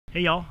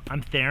Hey y'all,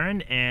 I'm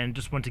Theron and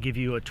just want to give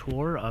you a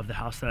tour of the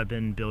house that I've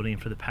been building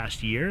for the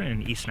past year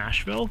in East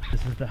Nashville.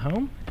 This is the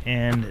home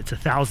and it's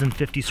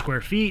 1,050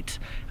 square feet.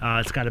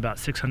 It's got about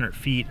 600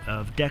 feet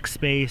of deck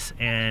space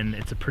and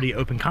it's a pretty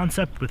open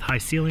concept with high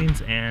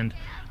ceilings, and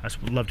I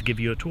just would love to give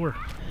you a tour.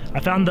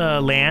 I found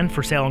the land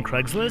for sale on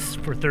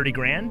Craigslist for 30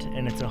 grand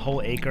and it's a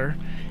whole acre,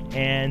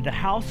 and the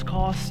house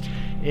cost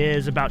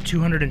is about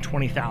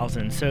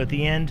 $220,000. So at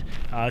the end,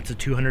 it's a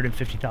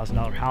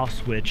 $250,000 house,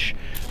 which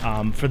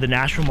for the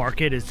Nashville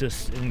market is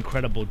just an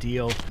incredible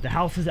deal. The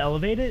house is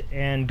elevated,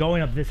 and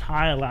going up this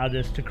high allowed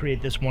us to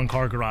create this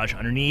one-car garage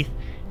underneath,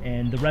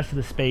 and the rest of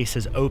the space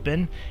is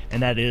open,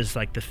 and that is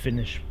like the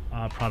finished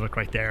product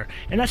right there.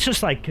 And that's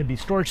just like, could be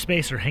storage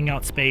space or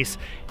hangout space,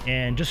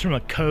 and just from a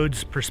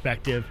codes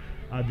perspective,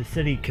 the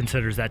city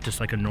considers that just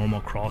like a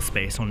normal crawl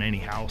space on any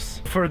house.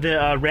 For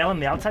the rail on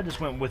the outside, just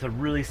went with a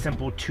really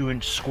simple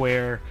 2-inch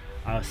square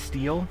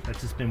steel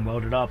that's just been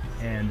welded up,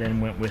 and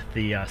then went with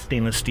the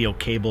stainless steel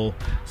cable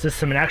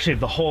system. And actually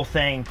the whole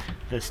thing,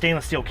 the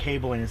stainless steel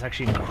cabling is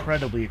actually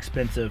incredibly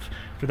expensive.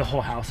 For the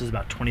whole house is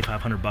about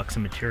 2,500 bucks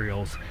in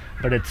materials,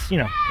 but it's, you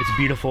know, it's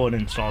beautiful and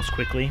installs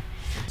quickly.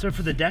 So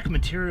for the deck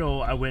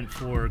material, I went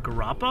for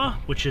Garapa,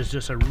 which is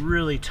just a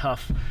really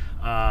tough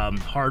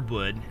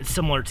hardwood. It's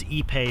similar to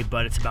Ipe,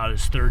 but it's about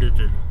as third of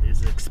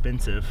as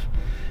expensive.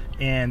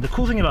 And the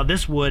cool thing about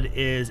this wood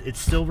is it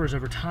silvers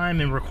over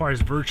time and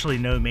requires virtually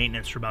no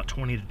maintenance for about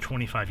 20 to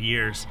 25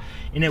 years.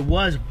 And it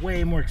was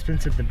way more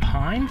expensive than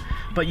pine,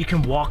 but you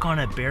can walk on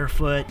it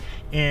barefoot,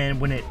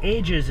 and when it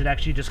ages, it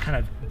actually just kind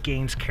of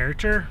gains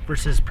character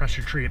versus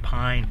pressure treated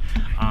pine.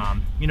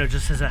 You know,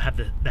 just doesn't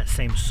have that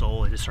same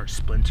soul. It just starts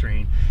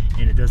splintering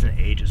and it doesn't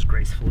age as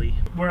gracefully.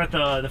 We're at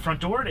the front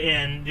door,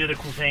 and the other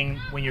cool thing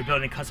when you're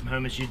building a custom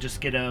home is you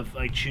just get to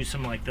like choose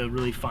some like the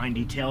really fine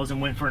details,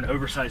 and went for an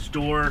oversized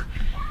door.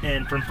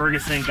 And from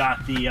Ferguson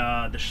got the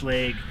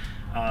Schlage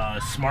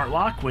smart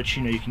lock, which,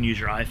 you know, you can use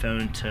your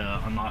iPhone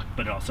to unlock,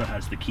 but it also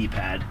has the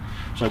keypad.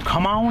 So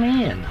come on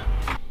in.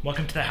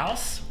 Welcome to the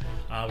house.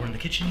 We're in the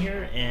kitchen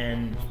here,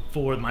 and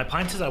for my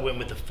appliances, I went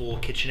with the full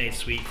KitchenAid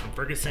suite from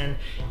Ferguson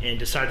and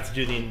decided to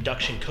do the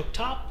induction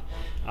cooktop.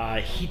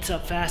 Heats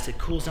up fast, it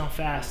cools down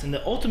fast, and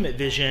the ultimate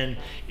vision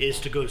is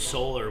to go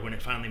solar when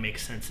it finally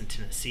makes sense in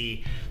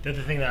Tennessee. The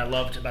other thing that I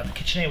loved about the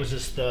KitchenAid was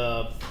just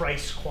the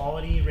price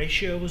quality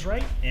ratio was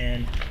right,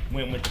 and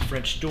went with the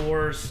French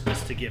doors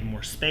just to give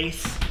more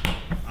space.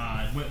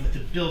 Went with the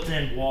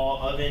built-in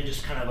wall oven,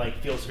 just kind of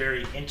like feels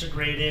very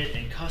integrated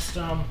and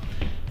custom.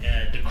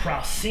 The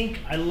cross sink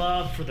I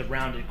love for the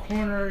rounded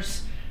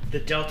corners. The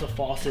Delta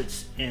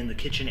faucets in the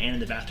kitchen and in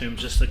the bathroom,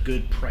 just a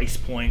good price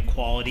point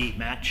quality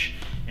match.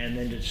 And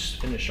then to just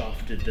finish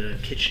off, did the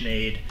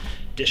KitchenAid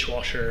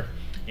dishwasher.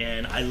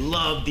 And I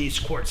love these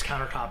quartz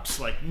countertops,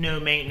 like no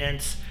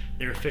maintenance.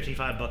 They're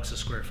 55 bucks a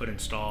square foot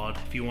installed.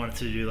 If you wanted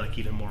to do like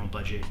even more on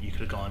budget, you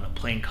could have gone a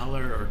plain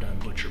color or done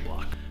butcher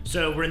block.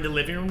 So we're in the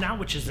living room now,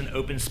 which is an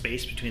open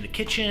space between the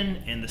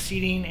kitchen and the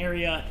seating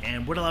area.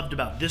 And what I loved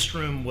about this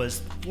room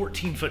was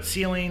 14-foot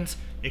ceilings,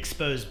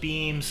 exposed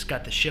beams,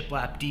 got the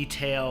shiplap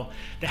detail.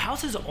 The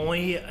house is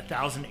only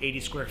 1,080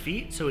 square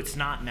feet, so it's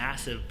not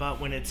massive, but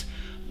when it's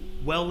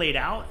well laid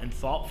out and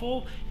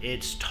thoughtful,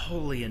 it's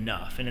totally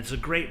enough. And it's a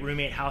great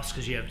roommate house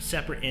because you have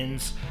separate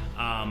ends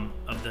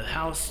of the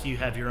house. You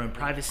have your own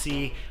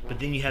privacy, but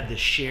then you have the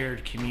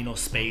shared communal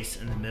space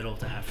in the middle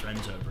to have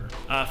friends over.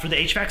 For the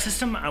HVAC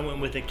system, I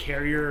went with a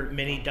Carrier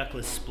mini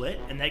ductless split,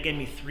 and that gave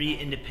me 3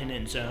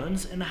 independent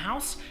zones in the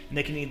house, and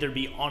they can either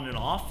be on and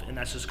off, and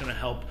that's just gonna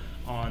help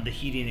on the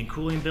heating and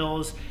cooling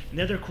bills. And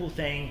the other cool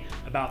thing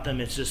about them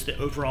is just the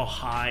overall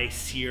high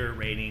SEER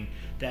rating.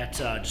 That's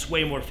just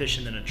way more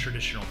efficient than a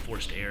traditional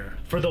forced air.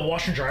 For the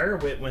washer and dryer,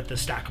 we went with the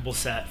stackable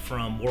set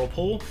from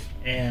Whirlpool.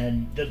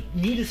 And the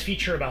neatest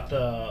feature about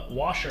the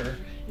washer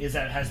is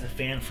that it has the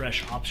fan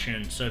fresh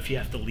option. So if you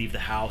have to leave the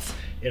house,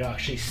 it'll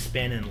actually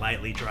spin and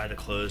lightly dry the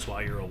clothes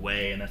while you're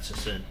away. And that's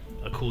just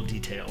a cool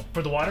detail.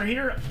 For the water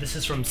heater, this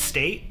is from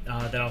State,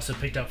 that I also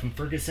picked up from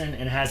Ferguson,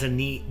 and it has a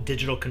neat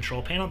digital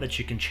control panel that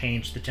you can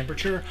change the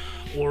temperature,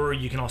 or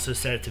you can also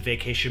set it to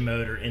vacation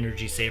mode or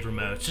energy saver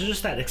mode. So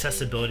just that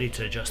accessibility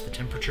to adjust the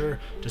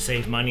temperature to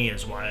save money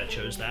is why I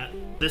chose that.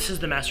 This is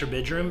the master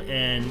bedroom,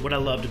 and what I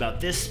loved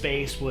about this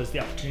space was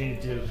the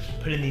opportunity to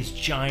put in these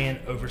giant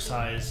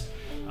oversized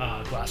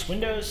glass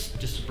windows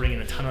just to bring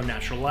in a ton of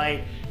natural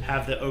light,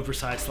 have the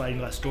oversized sliding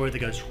glass door that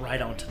goes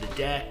right onto the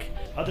deck.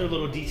 Other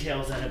little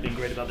details that have been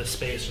great about this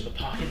space are the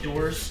pocket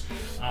doors.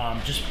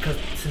 Just because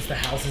since the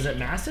house isn't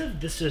massive,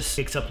 this just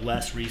takes up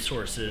less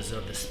resources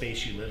of the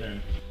space you live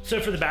in. So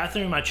for the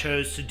bathroom, I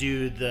chose to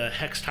do the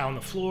hex tile on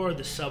the floor,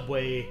 the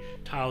subway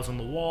tiles on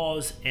the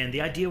walls, and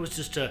the idea was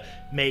just to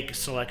make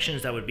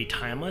selections that would be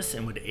timeless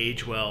and would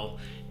age well.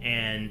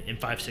 And in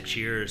 5-6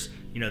 years,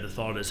 you know, the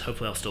thought is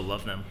hopefully I'll still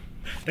love them.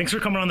 Thanks for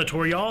coming on the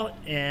tour, y'all,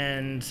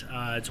 and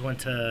I just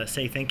want to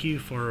say thank you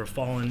for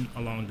following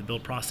along the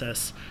build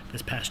process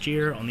this past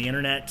year on the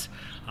internet.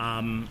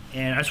 And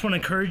I just want to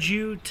encourage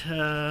you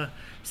to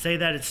say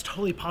that it's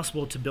totally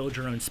possible to build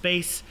your own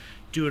space,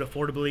 do it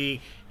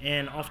affordably,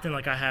 And often,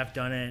 like, I have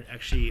done it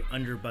actually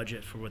under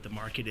budget for what the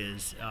market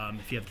is.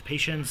 If you have the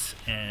patience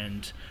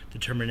and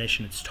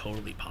determination, it's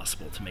totally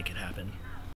possible to make it happen.